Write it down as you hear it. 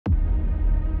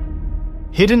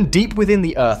Hidden deep within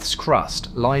the Earth's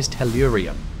crust lies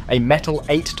tellurium, a metal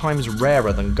 8 times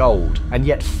rarer than gold, and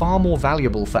yet far more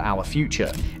valuable for our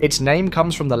future. Its name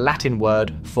comes from the Latin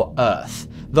word for Earth,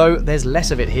 though there's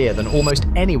less of it here than almost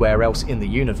anywhere else in the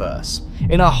universe.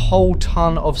 In a whole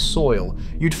ton of soil,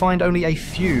 you'd find only a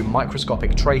few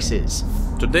microscopic traces.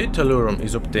 Today tellurium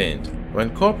is obtained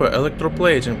when copper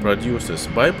electroplating produces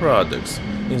byproducts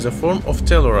in the form of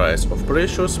tellurides of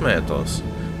precious metals,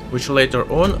 which later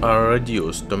on are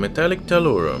reduced to metallic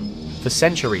tellurium. For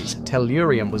centuries,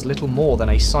 tellurium was little more than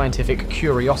a scientific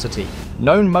curiosity,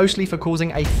 known mostly for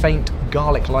causing a faint,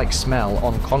 garlic-like smell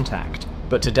on contact.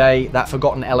 But today, that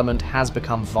forgotten element has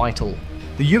become vital.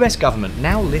 The US government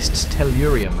now lists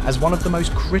tellurium as one of the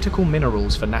most critical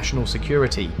minerals for national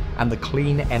security and the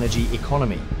clean energy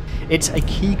economy. It's a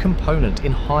key component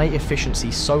in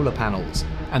high-efficiency solar panels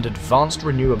and advanced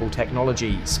renewable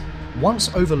technologies.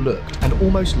 Once overlooked and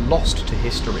almost lost to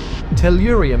history,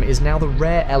 tellurium is now the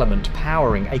rare element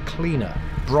powering a cleaner,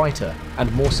 brighter, and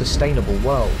more sustainable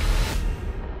world.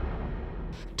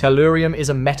 Tellurium is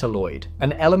a metalloid,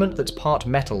 an element that's part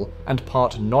metal and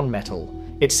part non-metal.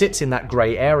 It sits in that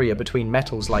grey area between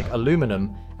metals like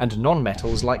aluminum and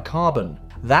non-metals like carbon.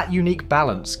 That unique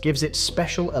balance gives it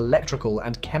special electrical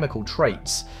and chemical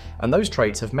traits, and those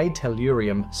traits have made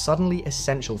tellurium suddenly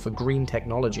essential for green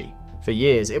technology. For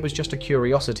years, it was just a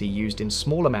curiosity used in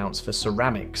small amounts for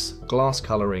ceramics, glass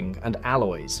colouring, and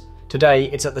alloys. Today,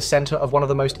 it's at the centre of one of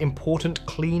the most important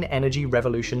clean energy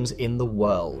revolutions in the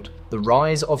world: the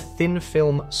rise of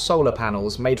thin-film solar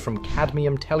panels made from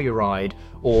cadmium telluride,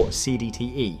 or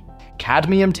CDTE.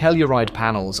 Cadmium telluride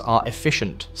panels are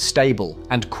efficient, stable,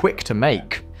 and quick to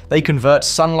make. They convert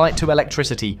sunlight to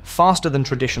electricity faster than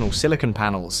traditional silicon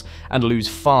panels, and lose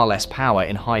far less power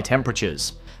in high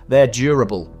temperatures. They're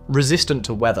durable, resistant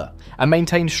to weather, and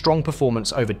maintain strong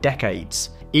performance over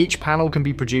decades. Each panel can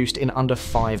be produced in under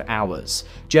 5 hours,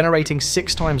 generating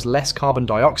 6 times less carbon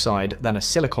dioxide than a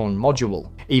silicon module.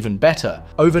 Even better,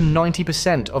 over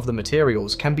 90% of the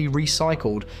materials can be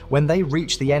recycled when they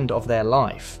reach the end of their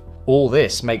life. All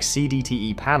this makes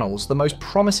CDTE panels the most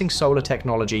promising solar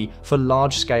technology for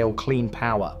large-scale clean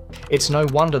power. It's no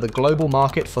wonder the global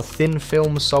market for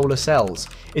thin-film solar cells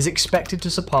is expected to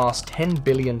surpass $10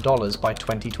 billion by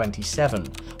 2027,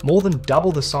 more than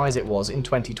double the size it was in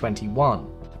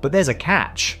 2021. But there's a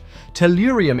catch.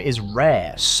 Tellurium is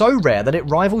rare, so rare that it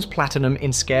rivals platinum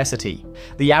in scarcity.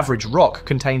 The average rock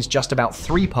contains just about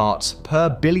 3 parts per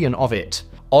billion of it.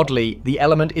 Oddly, the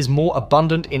element is more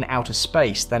abundant in outer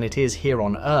space than it is here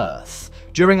on Earth.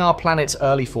 During our planet's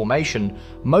early formation,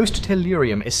 most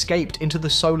tellurium escaped into the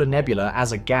solar nebula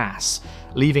as a gas,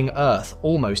 leaving Earth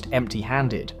almost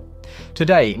empty-handed.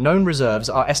 Today, known reserves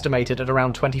are estimated at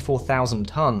around 24,000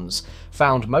 tons,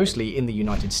 found mostly in the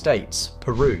United States,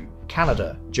 Peru,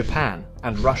 Canada, Japan,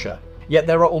 and Russia. Yet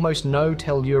there are almost no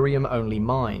tellurium-only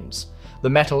mines. The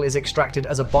metal is extracted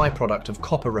as a byproduct of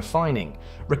copper refining,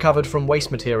 recovered from waste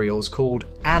materials called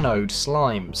anode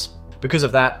slimes. Because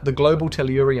of that, the global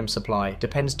tellurium supply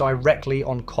depends directly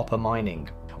on copper mining.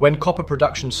 When copper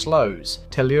production slows,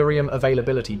 tellurium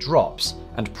availability drops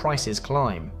and prices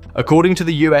climb. According to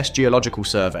the US Geological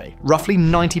Survey, roughly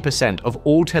 90% of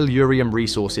all tellurium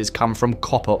resources come from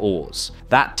copper ores.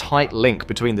 That tight link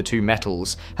between the two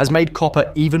metals has made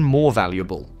copper even more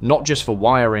valuable, not just for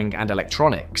wiring and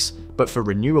electronics, but for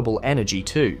renewable energy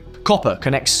too. Copper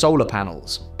connects solar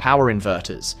panels, power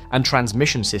inverters, and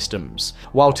transmission systems,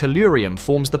 while tellurium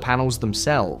forms the panels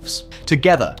themselves.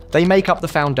 Together, they make up the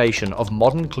foundation of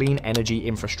modern clean energy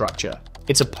infrastructure.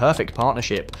 It's a perfect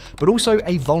partnership, but also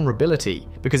a vulnerability,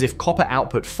 because if copper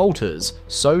output falters,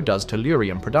 so does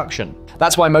tellurium production.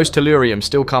 That's why most tellurium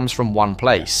still comes from one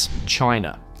place: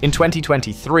 China. In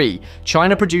 2023,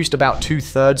 China produced about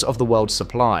 2/3 of the world's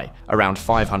supply, around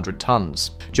 500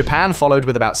 tons. Japan followed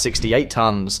with about 68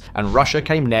 tons, and Russia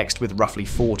came next with roughly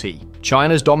 40.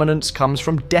 China's dominance comes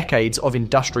from decades of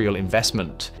industrial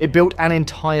investment. It built an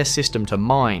entire system to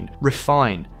mine,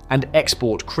 refine, and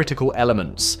export critical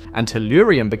elements, and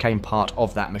tellurium became part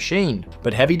of that machine.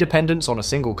 But heavy dependence on a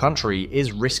single country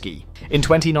is risky. In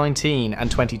 2019 and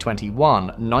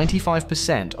 2021,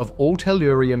 95% of all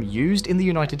tellurium used in the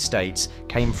United States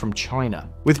came from China.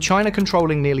 With China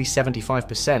controlling nearly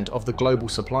 75% of the global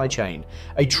supply chain,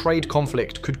 a trade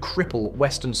conflict could cripple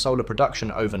Western solar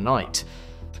production overnight.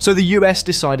 So the US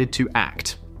decided to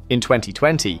act. In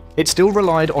 2020, it still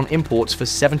relied on imports for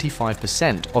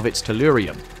 75% of its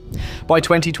tellurium. By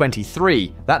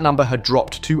 2023, that number had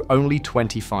dropped to only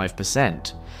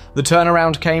 25%. The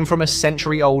turnaround came from a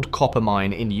century-old copper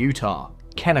mine in Utah,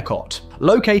 Kennecott.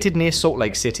 Located near Salt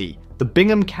Lake City, the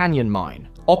Bingham Canyon Mine,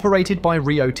 operated by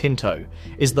Rio Tinto,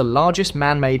 is the largest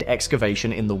man-made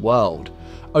excavation in the world,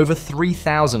 over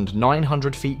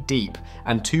 3,900 feet deep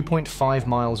and 2.5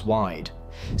 miles wide.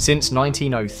 Since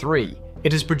 1903,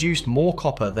 it has produced more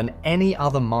copper than any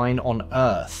other mine on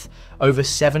Earth, over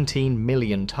 17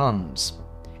 million tons.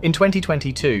 In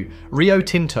 2022, Rio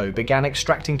Tinto began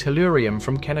extracting tellurium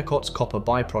from Kennecott's copper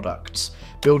byproducts,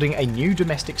 building a new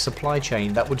domestic supply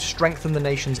chain that would strengthen the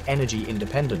nation's energy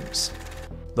independence.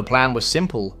 The plan was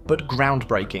simple but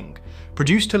groundbreaking.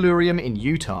 Produce tellurium in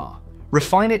Utah,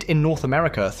 refine it in North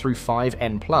America through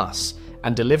 5N+,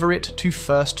 and deliver it to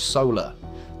First Solar,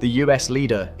 the US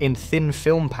leader in thin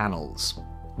film panels.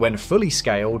 When fully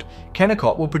scaled,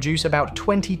 Kennecott will produce about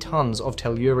 20 tons of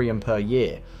tellurium per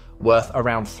year, worth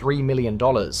around $3 million,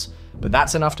 but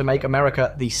that's enough to make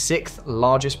America the 6th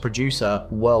largest producer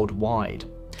worldwide.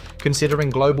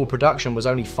 Considering global production was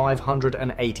only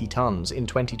 580 tons in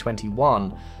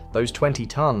 2021, those 20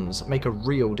 tons make a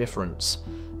real difference.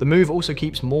 The move also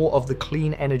keeps more of the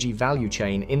clean energy value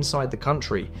chain inside the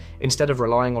country, instead of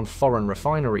relying on foreign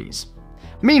refineries.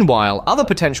 Meanwhile, other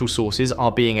potential sources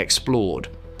are being explored.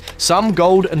 Some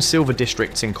gold and silver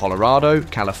districts in Colorado,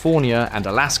 California, and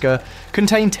Alaska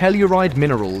contain telluride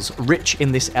minerals rich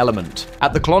in this element.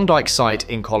 At the Klondike site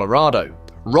in Colorado,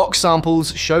 rock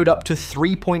samples showed up to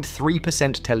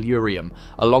 3.3% tellurium,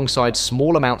 alongside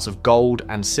small amounts of gold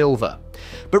and silver.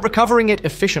 But recovering it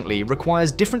efficiently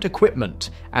requires different equipment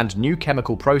and new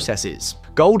chemical processes.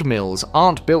 Gold mills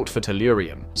aren't built for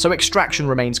tellurium, so extraction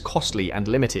remains costly and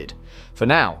limited. For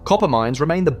now, copper mines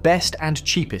remain the best and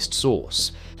cheapest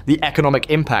source. The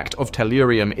economic impact of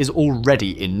tellurium is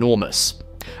already enormous.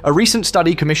 A recent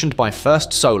study commissioned by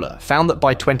First Solar found that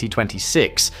by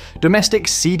 2026, domestic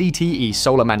CDTE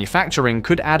solar manufacturing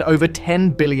could add over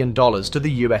 $10 billion to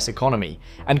the US economy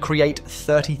and create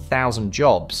 30,000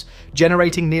 jobs,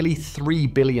 generating nearly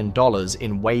 $3 billion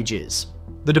in wages.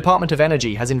 The Department of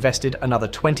Energy has invested another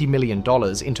 $20 million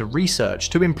into research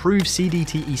to improve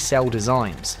CDTE cell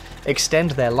designs,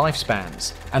 extend their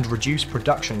lifespans, and reduce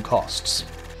production costs.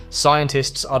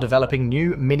 Scientists are developing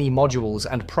new mini-modules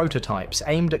and prototypes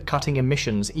aimed at cutting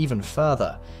emissions even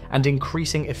further and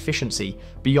increasing efficiency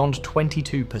beyond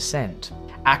 22%.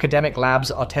 Academic labs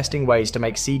are testing ways to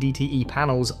make CDTE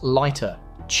panels lighter,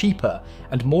 cheaper,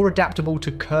 and more adaptable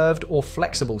to curved or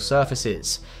flexible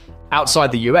surfaces.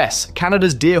 Outside the US,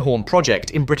 Canada's Deerhorn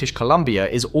project in British Columbia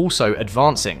is also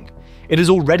advancing. It has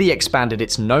already expanded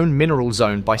its known mineral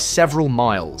zone by several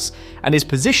miles and is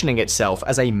positioning itself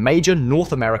as a major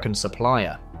North American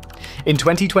supplier. In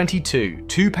 2022,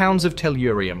 2 pounds of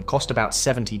tellurium cost about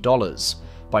 $70.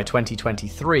 By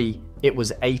 2023, it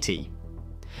was $80.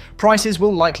 Prices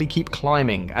will likely keep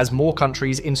climbing as more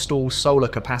countries install solar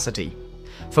capacity.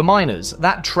 For miners,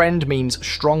 that trend means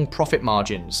strong profit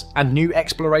margins and new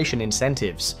exploration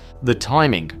incentives. The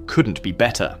timing couldn't be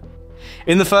better.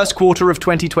 In the first quarter of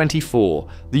 2024,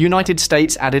 the United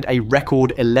States added a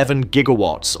record 11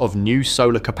 gigawatts of new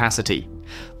solar capacity,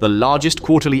 the largest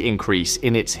quarterly increase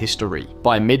in its history.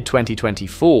 By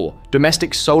mid-2024,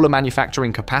 domestic solar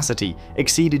manufacturing capacity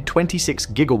exceeded 26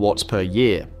 gigawatts per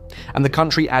year, and the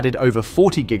country added over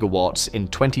 40 gigawatts in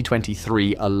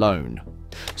 2023 alone.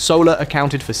 Solar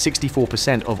accounted for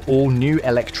 64% of all new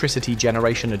electricity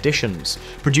generation additions,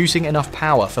 producing enough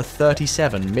power for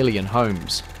 37 million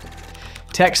homes.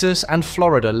 Texas and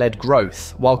Florida led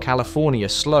growth, while California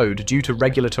slowed due to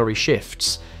regulatory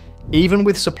shifts. Even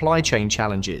with supply chain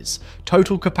challenges,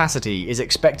 total capacity is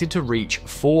expected to reach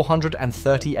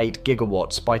 438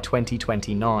 gigawatts by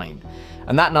 2029,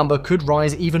 and that number could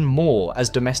rise even more as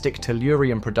domestic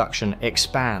tellurium production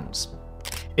expands.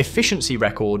 Efficiency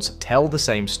records tell the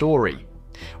same story.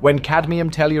 When cadmium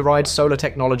telluride solar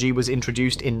technology was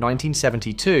introduced in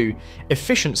 1972,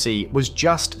 efficiency was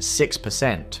just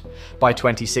 6%. By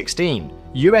 2016,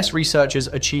 US researchers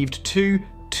achieved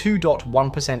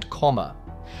 2.1%,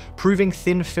 proving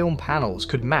thin film panels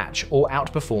could match or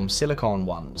outperform silicon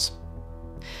ones.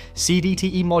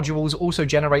 CDTE modules also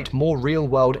generate more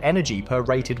real-world energy per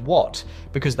rated watt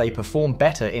because they perform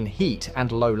better in heat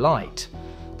and low light.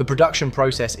 The production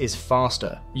process is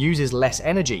faster, uses less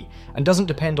energy, and doesn't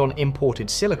depend on imported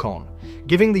silicon,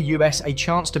 giving the US a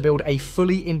chance to build a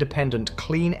fully independent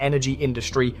clean energy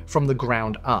industry from the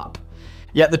ground up.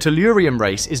 Yet the tellurium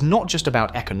race is not just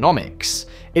about economics,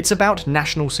 it's about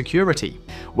national security.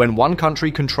 When one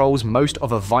country controls most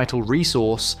of a vital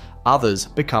resource, others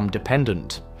become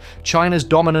dependent. China's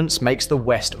dominance makes the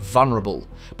West vulnerable,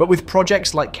 but with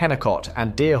projects like Kennecott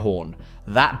and Deerhorn,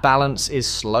 that balance is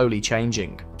slowly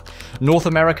changing. North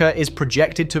America is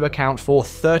projected to account for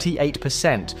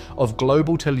 38% of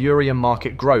global tellurium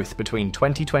market growth between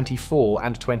 2024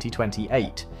 and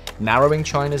 2028, narrowing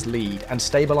China's lead and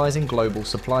stabilizing global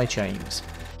supply chains.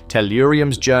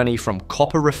 Tellurium's journey from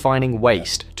copper refining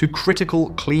waste to critical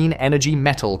clean energy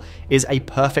metal is a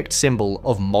perfect symbol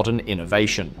of modern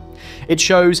innovation. It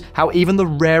shows how even the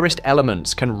rarest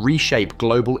elements can reshape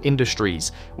global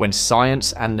industries when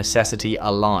science and necessity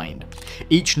align.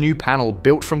 Each new panel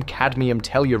built from cadmium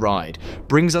telluride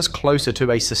brings us closer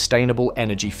to a sustainable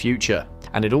energy future,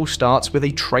 and it all starts with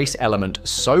a trace element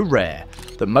so rare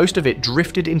that most of it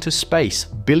drifted into space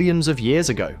billions of years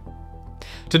ago.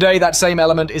 Today, that same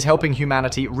element is helping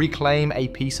humanity reclaim a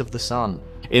piece of the sun.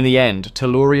 In the end,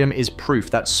 tellurium is proof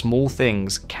that small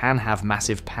things can have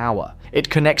massive power. It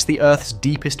connects the Earth's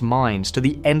deepest mines to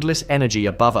the endless energy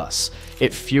above us.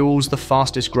 It fuels the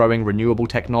fastest growing renewable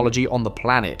technology on the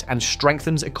planet and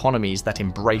strengthens economies that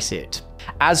embrace it.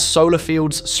 As solar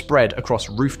fields spread across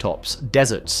rooftops,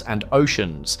 deserts, and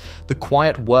oceans, the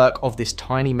quiet work of this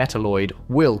tiny metalloid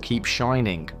will keep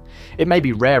shining. It may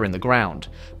be rare in the ground,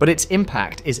 but its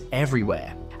impact is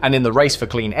everywhere. And in the race for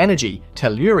clean energy,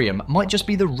 tellurium might just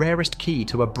be the rarest key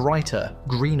to a brighter,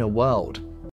 greener world.